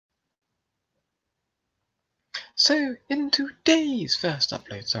So, in today's first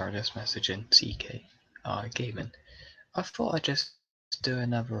upload, sorry, this message in CK Gaming, I thought I'd just do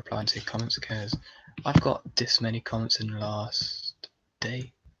another reply to comments because I've got this many comments in the last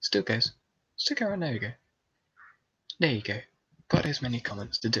day. Still goes. Still going, there you go. There you go. Got as many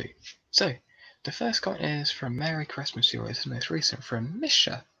comments to do. So, the first comment is from Merry Christmas, yours is most recent from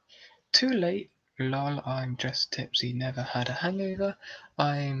Misha. Too late, lol, I'm just tipsy, never had a hangover.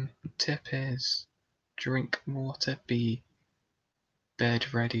 I'm tip is drink water, be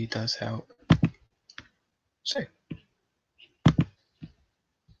bed ready does help. So,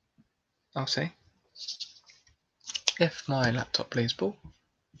 I'll say, if my laptop plays ball,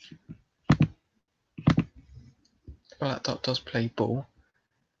 my laptop does play ball.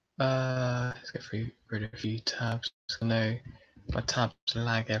 Let's go through rid of a few tabs. I know my tabs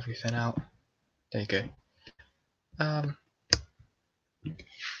lag everything out. There you go.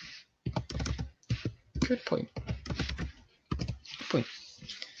 Good point. Good point.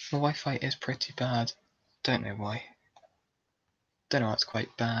 My Wi-Fi is pretty bad. Don't know why. Don't know why it's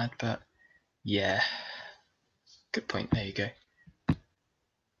quite bad, but yeah. Good point. There you go.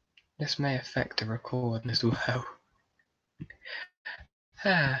 This may affect the recording as well.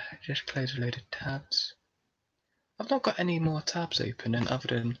 Just close a load of tabs. I've not got any more tabs open, and other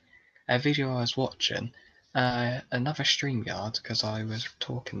than a video I was watching, another StreamYard because I was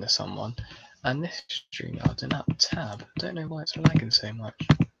talking to someone, and this StreamYard in that tab. I don't know why it's lagging so much.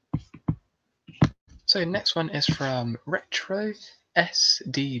 So next one is from Retro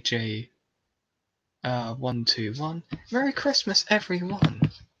SDJ 121. Merry Christmas,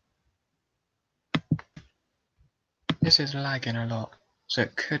 everyone. This is lagging a lot, so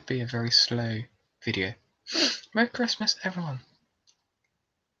it could be a very slow video. Merry Christmas, everyone.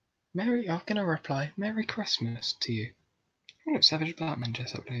 I'm gonna reply Merry Christmas to you. Oh, look, Savage Batman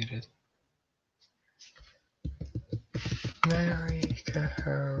just uploaded. Merry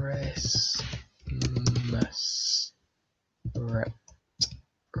Christmas.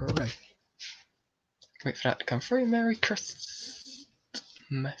 Wait for that to come through. Merry Christmas.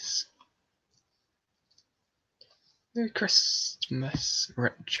 Merry Christmas.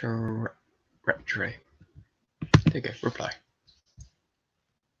 Retro. There you go, reply.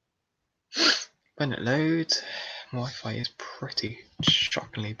 When it loads, Wi-Fi is pretty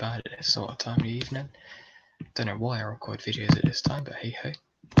shockingly bad at this sort of time of the evening. Don't know why I record videos at this time, but hey ho.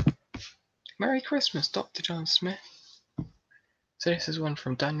 Merry Christmas, Dr. John Smith. So this is one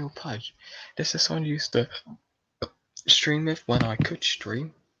from Daniel Pudge. This is someone I used to stream with when I could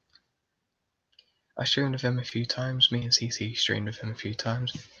stream. I streamed with him a few times. Me and CC streamed with him a few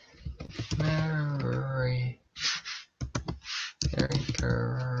times. Merry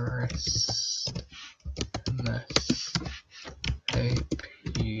Christmas. Hope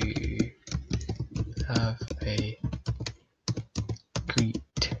you have a great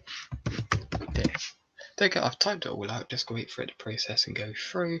day. Don't get, I've typed it all out, just wait for it to process and go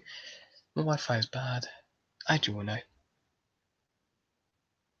through. My Wi-Fi is bad, as you all know.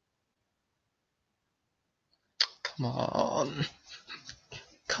 Come on.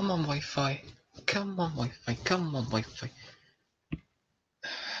 Come on, Wi-Fi. Come on, Wi-Fi. Come on, Wi-Fi.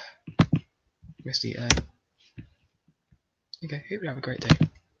 Misty, okay, hope you have a great day.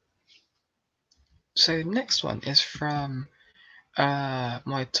 So next one is from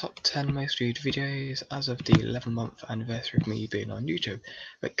my top 10 most viewed videos as of the 11-month anniversary of me being on YouTube,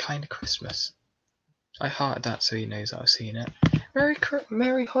 but kinda Christmas. I hearted that so he knows that I've seen it.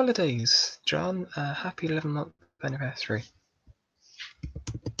 Merry holidays, John. Happy 11-month anniversary.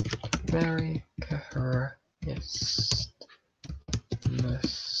 Merry Christmas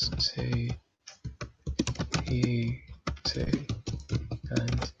to you too,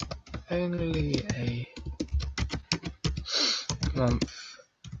 and only a month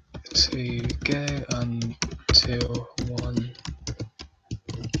to go until 1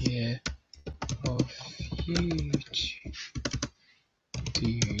 year of YouTube.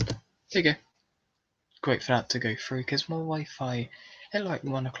 There you go. Great for that to go through because my Wi-Fi at like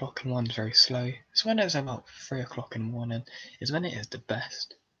 1 o'clock and 1 is very slow. So when it's about 3 o'clock in the morning is when it is the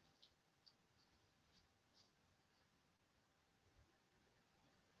best.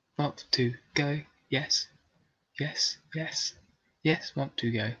 Want to go? Yes. Yes. Yes. Yes. Want to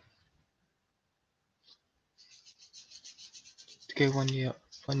go. To go 1 year.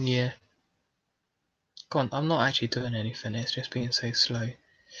 1 year. Go on. I'm not actually doing anything. It's just being so slow.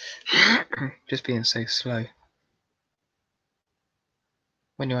 Just being so slow.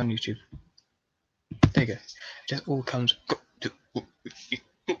 When you're on YouTube. There you go. It just all comes. There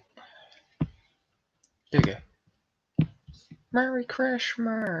you go. Merry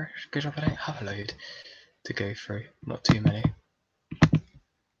Christmas! Good job I don't have a load. to go through, not too many.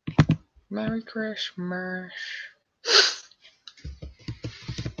 Merry Christmas.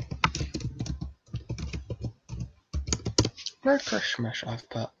 Merry Christmas, I've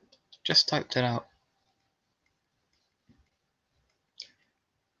put. Just typed it out.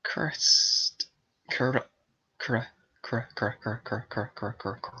 Christmas.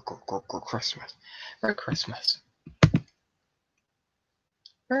 Merry Christmas.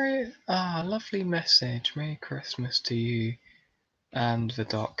 Very lovely message. Merry Christmas to you and the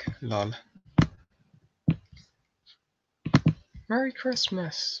doc. Lol. Merry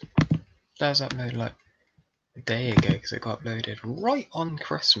Christmas. That was uploaded like a day ago because it got uploaded right on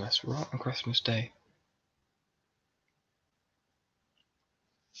Christmas Day.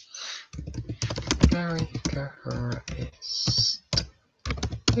 Merry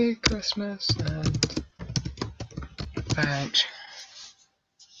Christmas and thanks.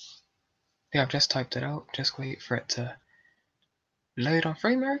 Yeah, I've just typed it out. Just wait for it to load on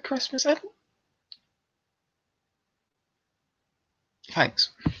free. Merry Christmas and thanks.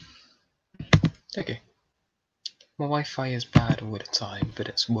 Okay. My Wi-Fi is bad all the time, but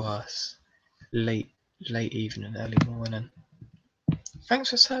it's worse late evening, early morning. Thanks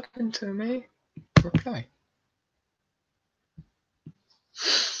for subbing to me. Reply.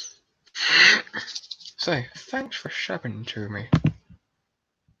 So, thanks for subbing to me.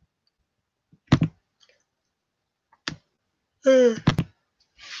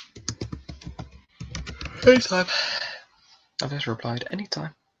 Anytime. I've just replied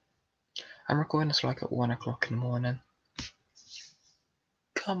anytime. I'm recording this like at 1 o'clock in the morning.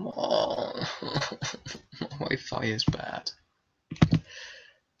 Come on. My Wi-Fi is bad.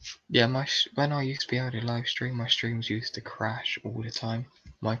 Yeah, when I used to be able to live stream, my streams used to crash all the time.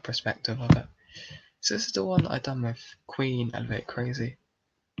 My perspective of it. So this is the one I done with Queen Elevate Crazy.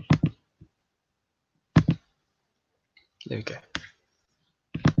 There we go.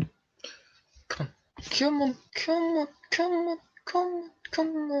 Come on.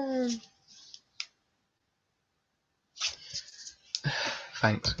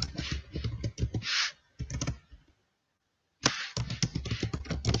 Thanks.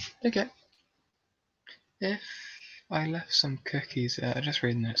 Okay. If I left some cookies, just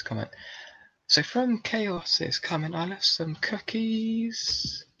reading this comment. So from Chaos is coming, I left some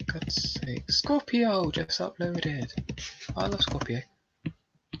cookies. God's sake. Scorpio just uploaded. I love Scorpio.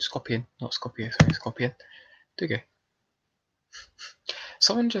 Scorpion, not Scorpio, sorry, Scorpion. Do go.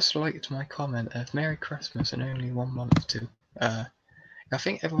 Someone just liked my comment of Merry Christmas and only 1 month to I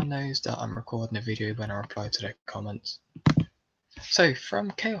think everyone knows that I'm recording a video when I reply to their comments. So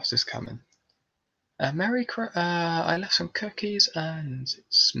from Chaos is coming. I left some cookies and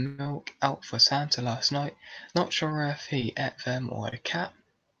milk out for Santa last night. Not sure if he ate them or the cat.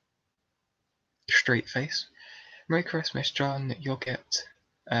 Straight face. Merry Christmas, John. You'll get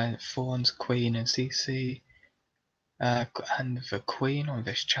Thorns, Queen, and CC, and the Queen on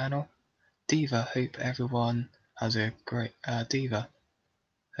this channel. Diva. Hope everyone has a great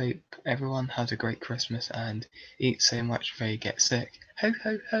Hope everyone has a great Christmas and eat so much they get sick. Ho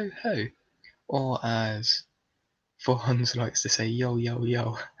ho ho ho. Or as Thorns likes to say, yo yo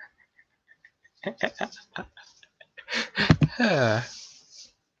yo.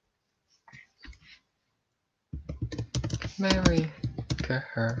 Merry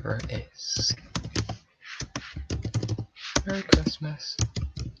Christmas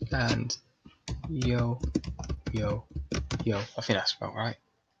and yo yo yo. I think that's about right.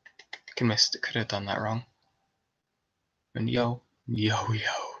 Could have done that wrong. And yo yo yo.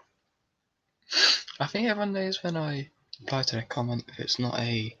 I think everyone knows when I reply to a comment, if it's not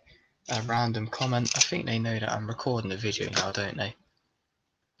a random comment, I think they know that I'm recording a video now, don't they?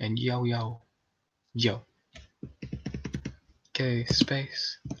 And yo yo yo. Go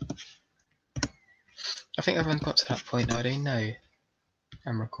space. I think everyone's got to that point now, they know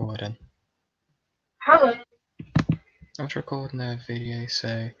I'm recording. Hello. I was recording a video,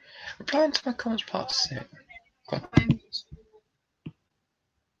 so replying to my comments part 6. Go on.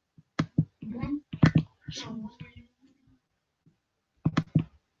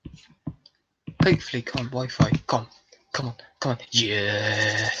 Hopefully, come on, Wi-Fi, come on.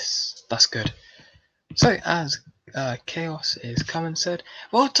 Yes, that's good. So as Chaos is coming said,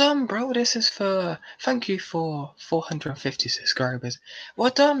 well done, bro. This is for thank you for 450 subscribers.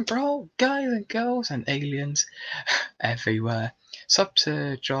 Well done, bro, guys and girls and aliens everywhere. Sub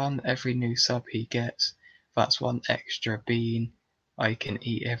to John. Every new sub he gets, that's 1 extra bean I can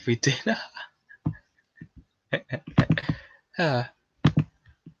eat every dinner. Come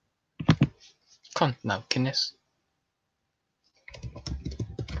on, now, can this?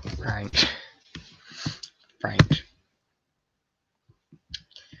 Right. range.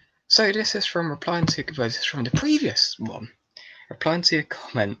 So this is from replying to, well, this is from the previous one, replying to your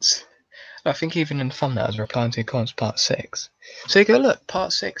comments. I think even in the thumbnail is replying to your comments part 6. So you go, look,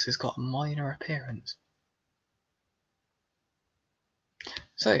 part 6 has got a minor appearance.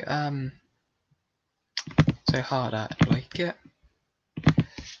 So so hard at like it.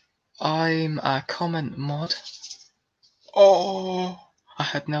 I'm a comment mod. Oh, I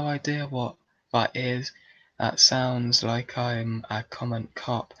had no idea what that is. That sounds like I'm a comment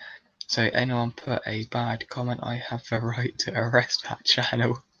cop. So anyone put a bad comment, I have the right to arrest that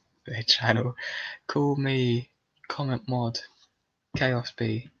channel. Their channel. Call me comment mod. Chaos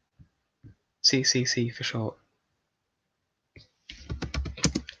B. CCC for short.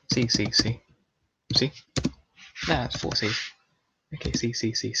 CCC. See? Nah, it's 4C. Okay,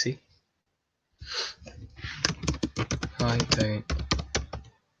 CCCC. I don't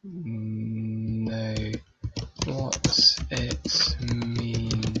know what it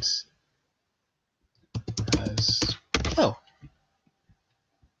means as. Oh!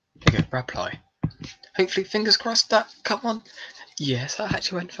 Okay, reply. Hopefully, fingers crossed that. Come on! Yes, that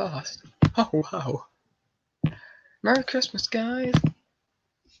actually went fast. Oh, wow. Merry Christmas, guys!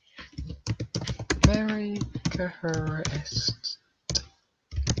 Merry Christmas.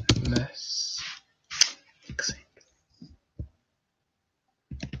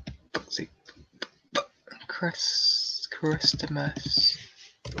 Christmas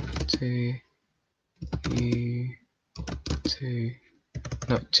to you too.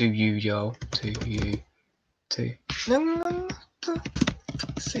 Not to you, y'all. To you too. No, for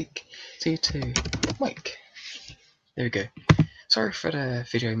fuck's sake. To you too. Mike. There we go. Sorry for the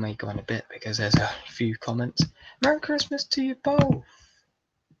video may go on a bit because there's a few comments. Merry Christmas to you both.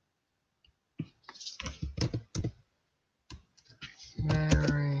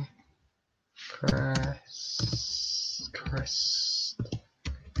 Merry Christmas,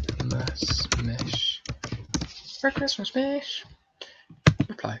 Mish. Merry Christmas, Mish.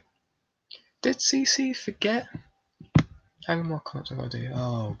 Reply. Did CC forget? How many more comments have I got to do?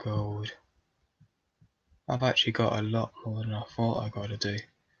 Oh, God. I've actually got a lot more than I thought I got to do.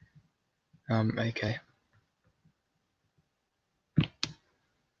 Okay.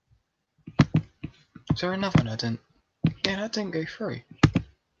 Is there another one I didn't? Yeah, that didn't go through.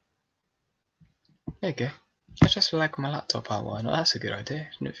 There you go. I just lagged my laptop out. Why not? That's a good idea.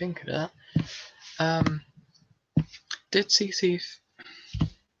 Didn't think of that. Did CC?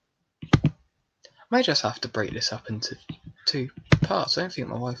 I may just have to break this up into 2 parts. I don't think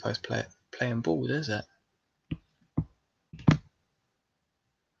my Wi-Fi's playing ball, is it?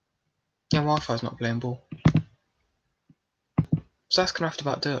 Yeah, Wi-Fi's not playing ball. So that's gonna have to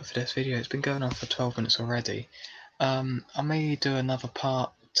about do it for this video. It's been going on for 12 minutes already. I may do another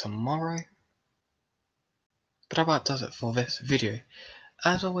part tomorrow. But that about does it for this video.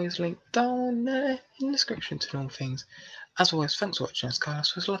 As always, link down there in the description to all things. As always, thanks for watching. As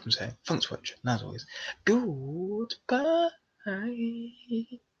Carlos was loving saying, thanks for watching. And as always, goodbye.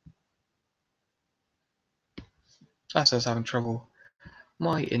 As I was having trouble,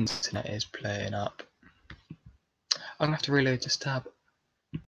 my internet is playing up. I'm gonna have to reload this tab.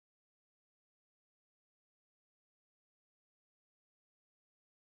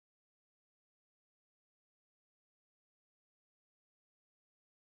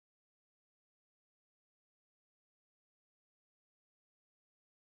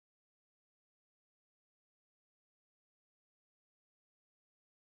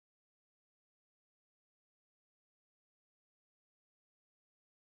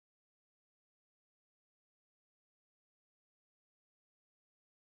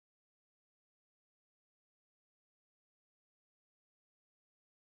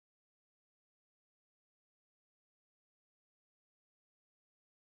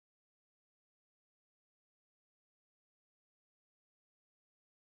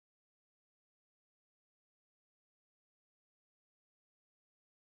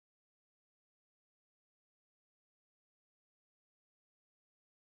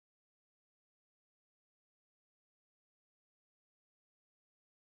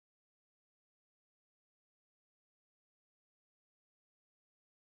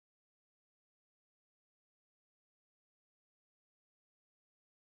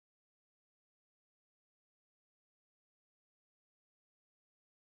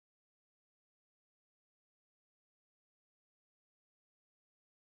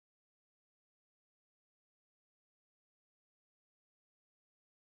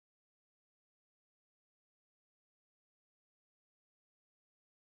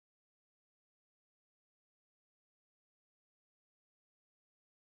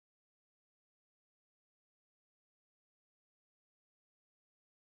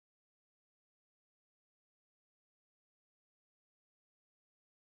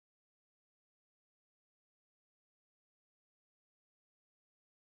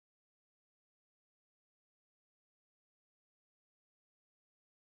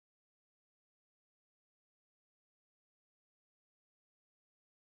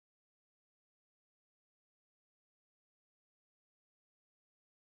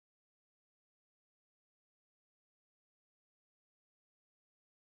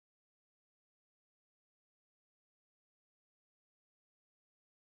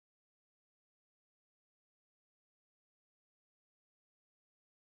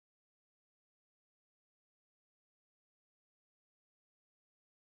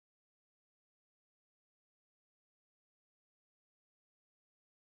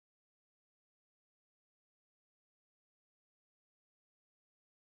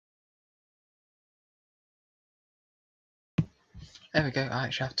 There we go. I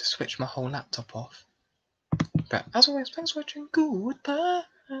actually have to switch my whole laptop off. But as always, thanks for watching. Goodbye.